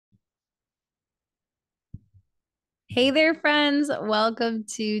Hey there, friends. Welcome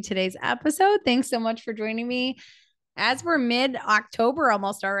to today's episode. Thanks so much for joining me as we're mid October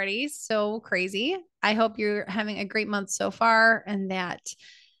almost already. So crazy. I hope you're having a great month so far and that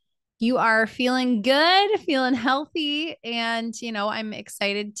you are feeling good, feeling healthy. And, I'm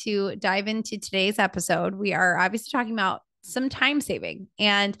excited to dive into today's episode. We are obviously talking about some time saving.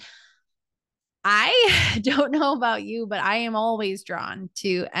 And I don't know about you, but I am always drawn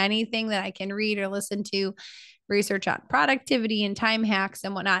to anything that I can read or listen to, research on productivity and time hacks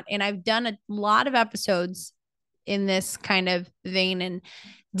and whatnot. And I've done a lot of episodes in this kind of vein and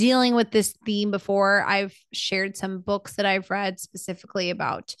dealing with this theme before. I've shared some books that I've read specifically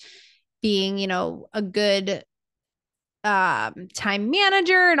about being, a good time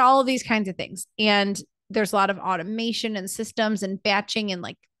manager and all of these kinds of things. And there's a lot of automation and systems and batching and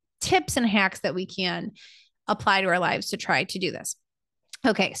like tips and hacks that we can apply to our lives to try to do this.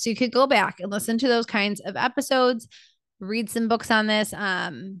 Okay, so you could go back and listen to those kinds of episodes, read some books on this.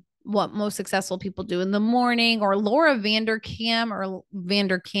 What most successful people do in the morning, or Laura Vanderkamp.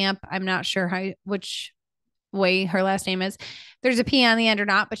 I'm not sure which way her last name is. There's a P on the end or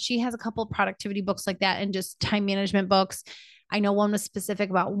not, but she has a couple of productivity books like that and just time management books. I know one was specific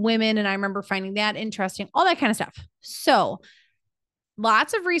about women, and I remember finding that interesting, all that kind of stuff. So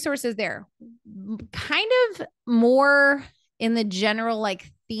lots of resources there, kind of more in the general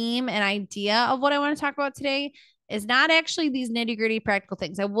like theme and idea of what I want to talk about today is not actually these nitty gritty practical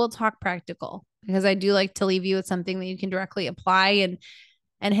things. I will talk practical because I do like to leave you with something that you can directly apply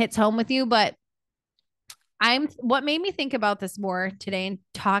and hits home with you. But what made me think about this more today and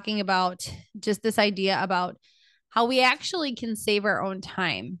talking about just this idea about how we actually can save our own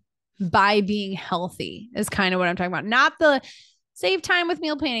time by being healthy is kind of what I'm talking about. Not the save time with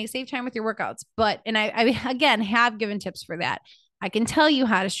meal planning, save time with your workouts. But, and I again have given tips for that. I can tell you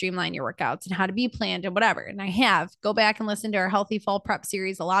how to streamline your workouts and how to be planned and whatever. And I have go back and listen to our healthy fall prep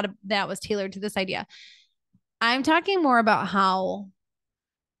series. A lot of that was tailored to this idea. I'm talking more about how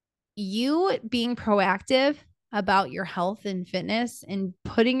you being proactive about your health and fitness and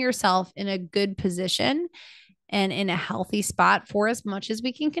putting yourself in a good position and in a healthy spot for as much as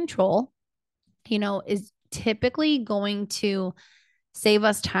we can control, is typically going to save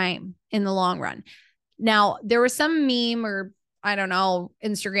us time in the long run. Now, there was some meme or I don't know,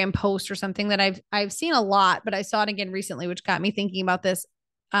 Instagram post or something that I've seen a lot, but I saw it again recently, which got me thinking about this.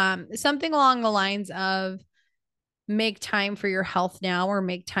 Something along the lines of make time for your health now or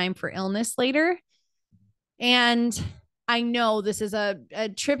make time for illness later. And I know this is a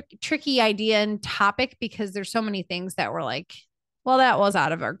tricky idea and topic because there's so many things that were like, well, that was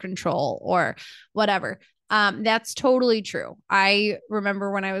out of our control or whatever. That's totally true. I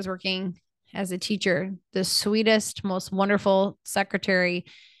remember when I was working as a teacher, the sweetest, most wonderful secretary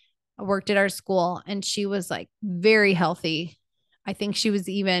worked at our school, and she was like very healthy. I think she was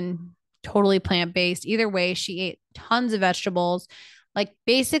even totally plant based. Either way, she ate tons of vegetables, like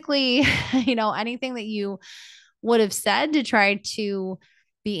basically, anything that you would have said to try to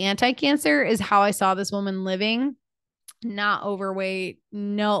be anti cancer is how I saw this woman living. Not overweight,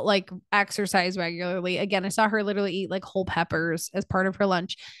 no, like exercise regularly. Again, I saw her literally eat like whole peppers as part of her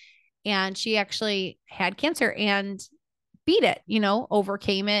lunch. And she actually had cancer and beat it,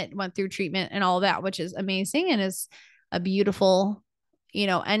 overcame it, went through treatment and all of that, which is amazing and is a beautiful,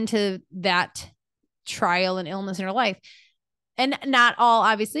 end to that trial and illness in her life. And not all,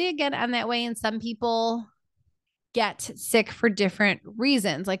 obviously, again, I'm that way. And some people get sick for different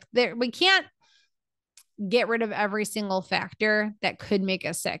reasons. Like we can't get rid of every single factor that could make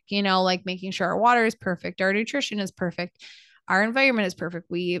us sick, like making sure our water is perfect, our nutrition is perfect, our environment is perfect.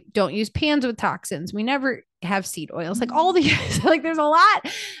 We don't use pans with toxins. We never have seed oils. Like all these, like there's a lot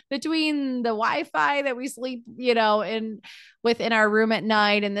between the Wi-Fi that we sleep, in within our room at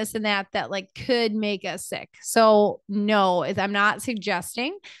night and this and that like could make us sick. So no, I'm not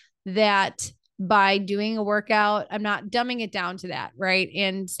suggesting that by doing a workout, I'm not dumbing it down to that, right?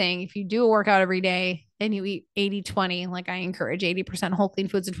 And saying if you do a workout every day and you eat 80-20, like I encourage 80% whole clean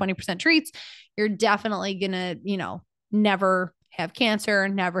foods and 20% treats, you're definitely going to, never have cancer,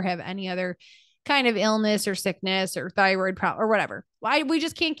 never have any other kind of illness or sickness or thyroid problem or whatever. We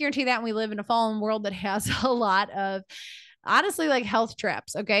just can't guarantee that. And we live in a fallen world that has a lot of honestly like health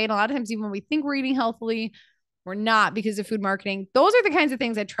traps. Okay. And a lot of times, even when we think we're eating healthily, we're not because of food marketing. Those are the kinds of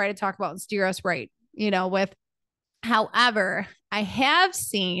things I try to talk about and steer us right, with. However, I have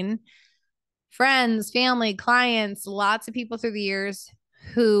seen friends, family, clients, lots of people through the years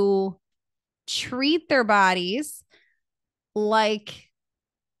who treat their bodies like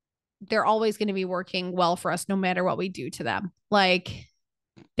they're always going to be working well for us no matter what we do to them. Like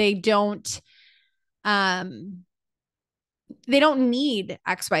they don't they don't need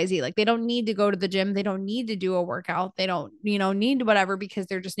XYZ. Like they don't need to go to the gym. They don't need to do a workout. They don't, need whatever because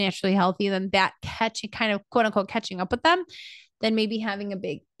they're just naturally healthy. And then that kind of quote unquote catching up with them, then maybe having a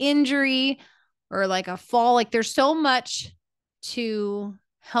big injury or like a fall. Like there's so much to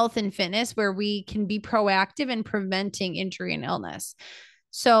health and fitness where we can be proactive in preventing injury and illness.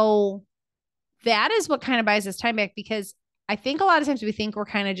 So that is what kind of buys us time back, because I think a lot of times we think we're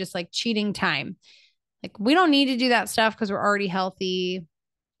kind of just like cheating time. Like we don't need to do that stuff because we're already healthy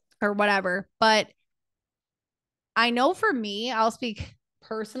or whatever. But I know for me, I'll speak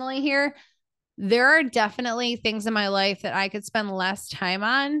personally here. There are definitely things in my life that I could spend less time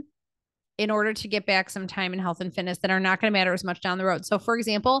on in order to get back some time in health and fitness that are not going to matter as much down the road. So for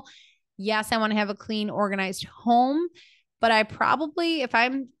example, yes, I want to have a clean, organized home, but I probably, if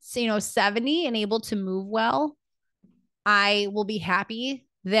I'm, 70 and able to move well, I will be happy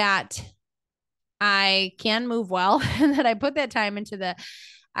that I can move well and that I put that time into the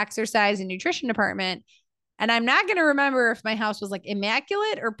exercise and nutrition department. And I'm not going to remember if my house was like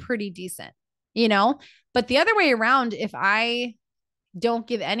immaculate or pretty decent, but the other way around, if I don't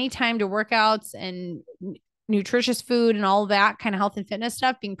give any time to workouts and nutritious food and all that kind of health and fitness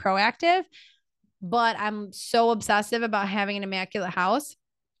stuff, being proactive, but I'm so obsessive about having an immaculate house.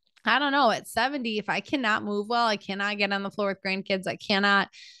 I don't know, at 70, if I cannot move well, I cannot get on the floor with grandkids. I cannot,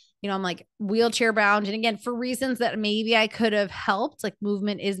 I'm like wheelchair bound. And again, for reasons that maybe I could have helped, like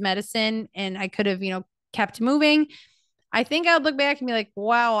movement is medicine, and I could have, kept moving. I think I would look back and be like,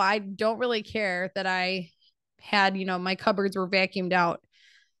 wow, I don't really care that I had, my cupboards were vacuumed out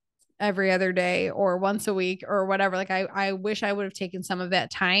every other day or once a week or whatever. Like I wish I would have taken some of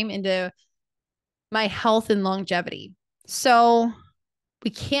that time into my health and longevity. So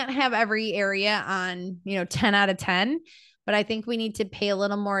we can't have every area on, 10 out of 10, but I think we need to pay a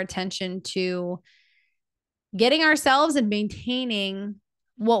little more attention to getting ourselves and maintaining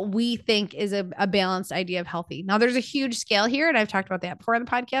what we think is a balanced idea of healthy. Now there's a huge scale here. And I've talked about that before on the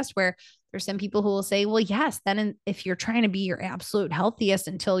podcast, where there's some people who will say, well, yes, then if you're trying to be your absolute healthiest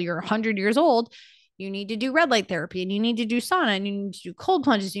until you're 100 years old, you need to do red light therapy and you need to do sauna and you need to do cold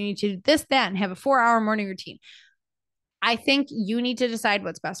plunges. You need to do this, that, and have a 4-hour morning routine. I think you need to decide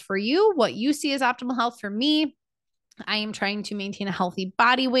what's best for you, what you see as optimal health. For me, I am trying to maintain a healthy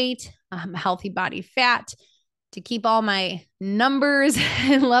body weight, healthy body fat, to keep all my numbers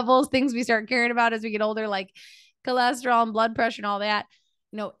and levels, things we start caring about as we get older, like cholesterol and blood pressure and all that,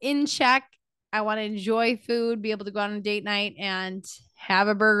 in check. I want to enjoy food, be able to go on a date night and have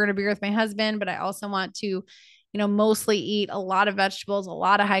a burger and a beer with my husband. But I also want to, mostly eat a lot of vegetables, a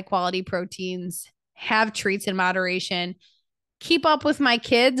lot of high quality proteins, have treats in moderation, keep up with my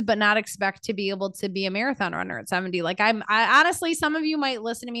kids, but not expect to be able to be a marathon runner at 70. Like I honestly, some of you might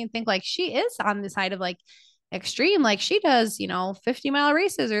listen to me and think like she is on the side of like extreme, like she does, 50-mile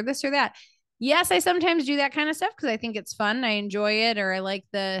races or this or that. Yes, I sometimes do that kind of stuff because I think it's fun. I enjoy it, or I like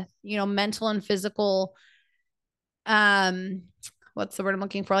the, mental and physical, what's the word I'm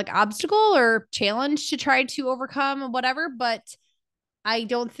looking for? Like obstacle or challenge to try to overcome or whatever. But I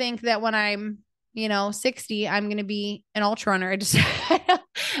don't think that when I'm, 60, I'm going to be an ultra runner. I just,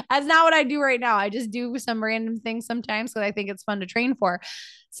 that's not what I do right now. I just do some random things sometimes because I think it's fun to train for.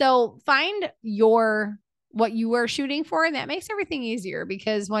 So find what you are shooting for. And that makes everything easier,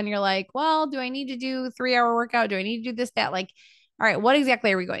 because when you're like, well, do I need to do 3-hour workout? Do I need to do this, that? Like, all right, what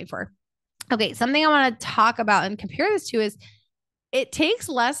exactly are we going for? Okay. Something I want to talk about and compare this to is it takes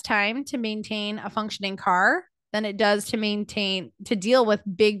less time to maintain a functioning car than it does to deal with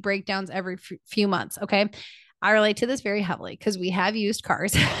big breakdowns every few months. Okay. I relate to this very heavily because we have used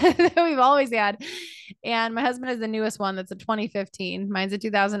cars that we've always had. And my husband has the newest one that's a 2015. Mine's a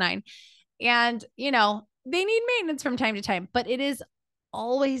 2009. And, they need maintenance from time to time, but it is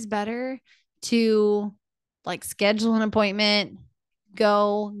always better to like schedule an appointment,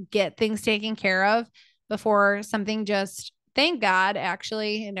 go get things taken care of before something just, thank God,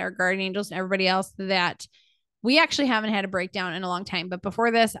 actually, and our guardian angels and everybody else, that we actually haven't had a breakdown in a long time. But before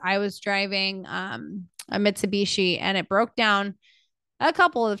this, I was driving a Mitsubishi and it broke down a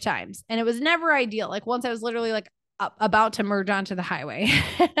couple of times and it was never ideal. Like once I was literally like about to merge onto the highway.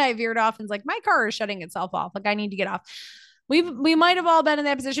 I veered off and was like, my car is shutting itself off. Like I need to get off. We might have all been in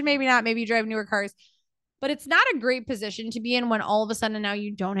that position. Maybe not. Maybe you drive newer cars, but it's not a great position to be in when all of a sudden now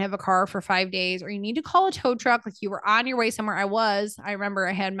you don't have a car for 5 days, or you need to call a tow truck. Like you were on your way somewhere. I remember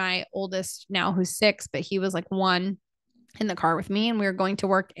I had my oldest now who's 6, but he was like 1 in the car with me. And we were going to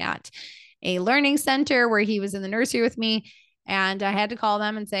work at a learning center where he was in the nursery with me. And I had to call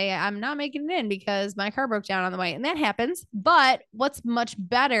them and say, I'm not making it in because my car broke down on the way. And that happens. But what's much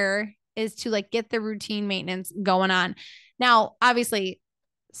better is to like get the routine maintenance going on. Now, obviously,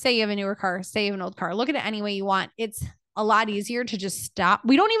 say you have a newer car, say you have an old car, look at it any way you want. It's a lot easier to just stop.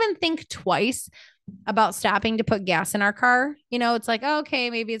 We don't even think twice about stopping to put gas in our car. It's like, oh, okay,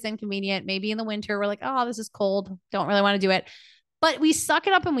 maybe it's inconvenient. Maybe in the winter, we're like, oh, this is cold. Don't really want to do it. But we suck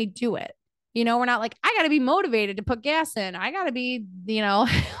it up and we do it. We're not like, I got to be motivated to put gas in. I got to be,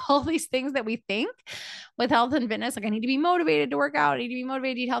 all these things that we think with health and fitness. Like, I need to be motivated to work out. I need to be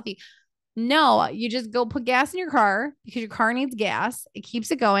motivated to eat healthy. No, you just go put gas in your car because your car needs gas. It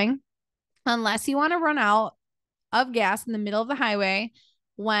keeps it going unless you want to run out of gas in the middle of the highway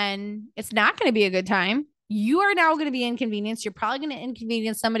when it's not going to be a good time. You are now going to be inconvenienced. You're probably going to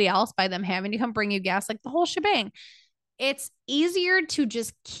inconvenience somebody else by them having to come bring you gas, like the whole shebang. It's easier to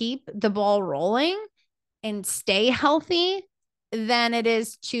just keep the ball rolling and stay healthy than it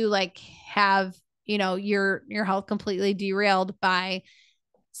is to like have, your health completely derailed by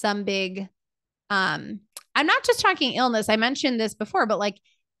some big I'm not just talking illness. I mentioned this before, but like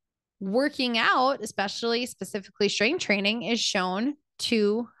working out, especially specifically strength training, is shown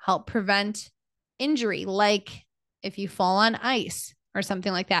to help prevent injury. Like if you fall on ice or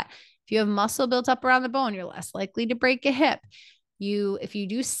something like that, if you have muscle built up around the bone, you're less likely to break a hip. If you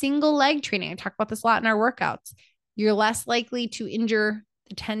do single leg training, I talk about this a lot in our workouts, you're less likely to injure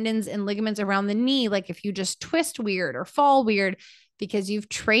the tendons and ligaments around the knee. Like if you just twist weird or fall weird because you've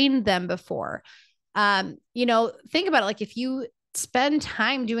trained them before. Think about it. Like if you spend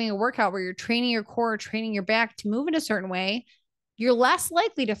time doing a workout where you're training your core, training your back to move in a certain way, you're less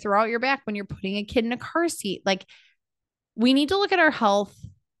likely to throw out your back when you're putting a kid in a car seat. Like we need to look at our health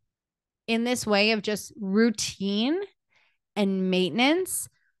in this way of just routine and maintenance.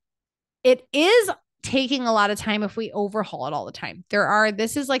 It is taking a lot of time if we overhaul it all the time.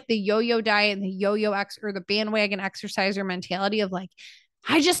 This is like the yo-yo diet and the yo-yo or the bandwagon exerciser mentality of like,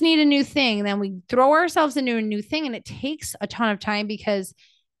 I just need a new thing. And then we throw ourselves into a new thing and it takes a ton of time because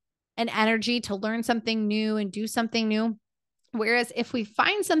an energy to learn something new and do something new. Whereas if we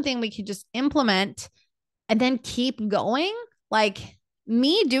find something we can just implement and then keep going, like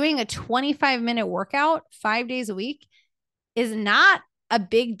me doing a 25-minute workout 5 days a week is not a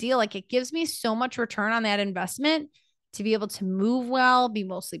big deal. Like it gives me so much return on that investment to be able to move well, be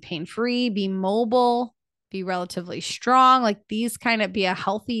mostly pain-free, be mobile, be relatively strong, like these kind of be a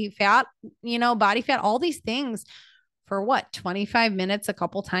healthy fat, body fat, all these things for what, 25 minutes a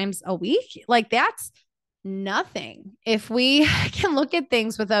couple times a week? Like that's nothing. If we can look at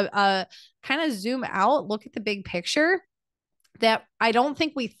things with a kind of zoom out, look at the big picture, that I don't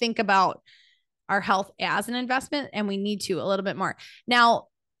think we think about our health as an investment, and we need to a little bit more. Now,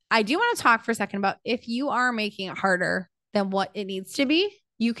 I do want to talk for a second about if you are making it harder than what it needs to be,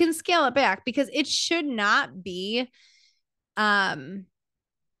 you can scale it back because it should not be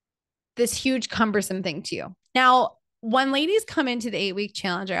this huge cumbersome thing to you. Now, when ladies come into the 8-week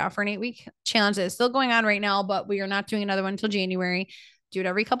challenge, I offer an 8-week challenge that is still going on right now, but we are not doing another one until January. Do it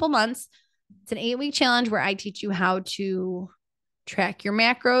every couple months. It's an 8-week challenge where I teach you how to track your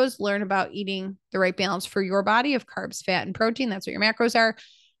macros, learn about eating the right balance for your body of carbs, fat, and protein. That's what your macros are,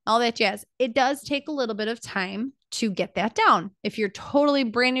 all that jazz. It does take a little bit of time to get that down. If you're totally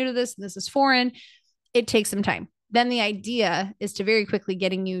brand new to this and this is foreign, it takes some time. Then the idea is to very quickly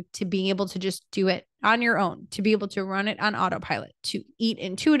getting you to being able to just do it on your own, to be able to run it on autopilot, to eat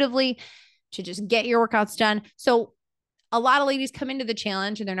intuitively, to just get your workouts done. So a lot of ladies come into the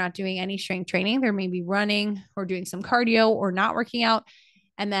challenge and they're not doing any strength training. They're maybe running or doing some cardio or not working out.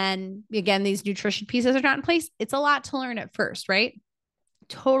 And then again, these nutrition pieces are not in place. It's a lot to learn at first, right?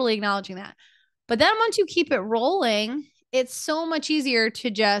 Totally acknowledging that. But then once you keep it rolling, it's so much easier to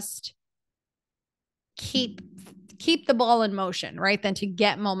just keep the ball in motion, right? Than to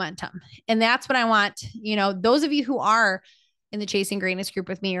get momentum. And that's what I want, those of you who are in the Chasing Greatness group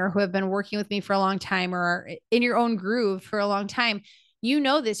with me or who have been working with me for a long time or in your own groove for a long time,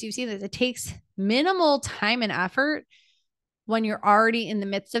 this, you've seen this. It takes minimal time and effort when you're already in the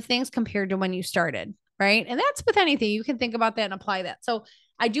midst of things compared to when you started, right? And that's with anything. You can think about that and apply that. So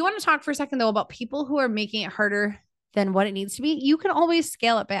I do want to talk for a second though about people who are making it harder than what it needs to be. You can always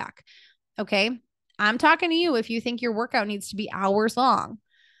scale it back. Okay. I'm talking to you if you think your workout needs to be hours long.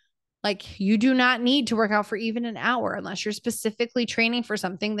 Like you do not need to work out for even an hour unless you're specifically training for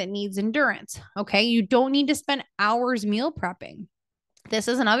something that needs endurance. Okay. You don't need to spend hours meal prepping. This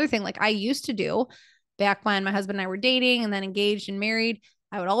is another thing like I used to do back when my husband and I were dating and then engaged and married.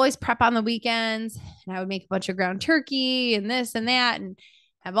 I would always prep on the weekends and I would make a bunch of ground turkey and this and that and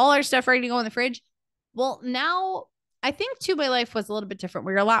have all our stuff ready to go in the fridge. Well, now I think too, my life was a little bit different.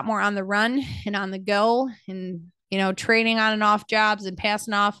 We were a lot more on the run and on the go and, training on and off jobs and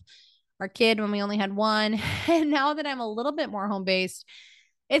passing off our kid when we only had one. And now that I'm a little bit more home based,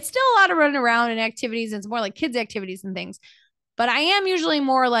 it's still a lot of running around and activities. And it's more like kids' activities and things. But I am usually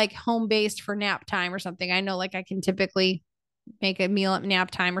more like home based for nap time or something. I know like I can typically make a meal at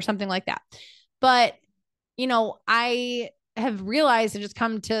nap time or something like that. But, I have realized and just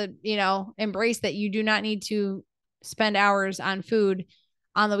come to, embrace that you do not need to spend hours on food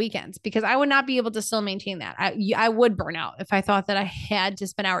on the weekends, because I would not be able to still maintain that. I would burn out if I thought that I had to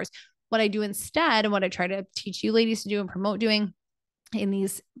spend hours. What I do instead, and what I try to teach you ladies to do and promote doing in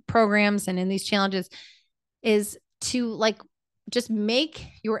these programs and in these challenges, is to like just make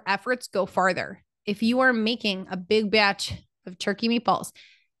your efforts go farther. If you are making a big batch of turkey meatballs,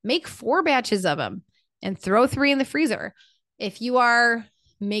 make 4 batches of them and throw 3 in the freezer. If you are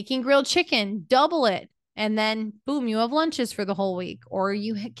making grilled chicken, double it. And then boom, you have lunches for the whole week, or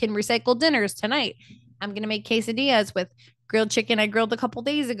you can recycle dinners tonight. I'm going to make quesadillas with grilled chicken I grilled a couple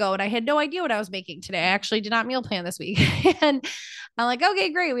days ago, and I had no idea what I was making today. I actually did not meal plan this week. And I'm like,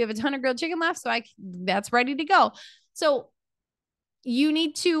 okay, great. We have a ton of grilled chicken left. So that's ready to go. So you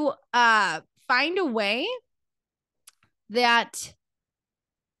need to find a way that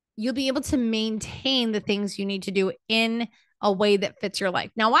you'll be able to maintain the things you need to do in a way that fits your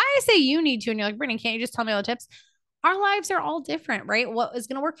life. Now, why I say you need to, and you're like, Brittany, can't you just tell me all the tips? Our lives are all different, right? What is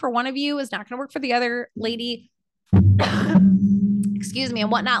going to work for one of you is not going to work for the other lady. Excuse me,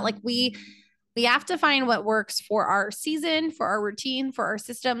 and whatnot. Like we have to find what works for our season, for our routine, for our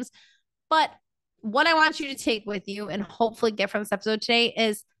systems. But what I want you to take with you and hopefully get from this episode today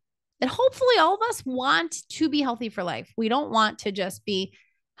is that hopefully all of us want to be healthy for life. We don't want to just be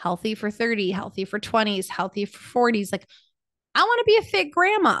healthy for 30, healthy for 20s, healthy for 40s. Like, I want to be a fit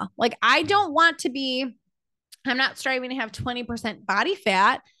grandma. Like, I don't want to be, I'm not striving to have 20% body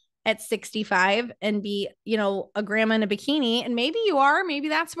fat at 65 and be, a grandma in a bikini. And maybe you are, maybe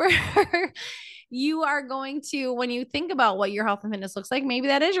that's where you are going to, when you think about what your health and fitness looks like, maybe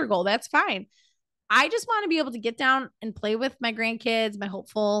that is your goal. That's fine. I just want to be able to get down and play with my grandkids, my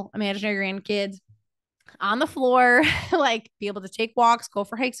hopeful imaginary grandkids on the floor, like be able to take walks, go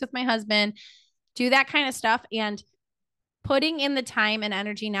for hikes with my husband, do that kind of stuff. And putting in the time and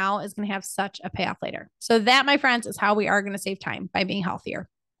energy now is going to have such a payoff later. So that, my friends, is how we are going to save time, by being healthier.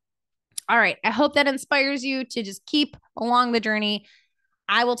 All right. I hope that inspires you to just keep along the journey.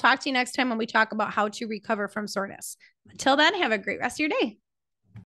 I will talk to you next time when we talk about how to recover from soreness. Until then, have a great rest of your day.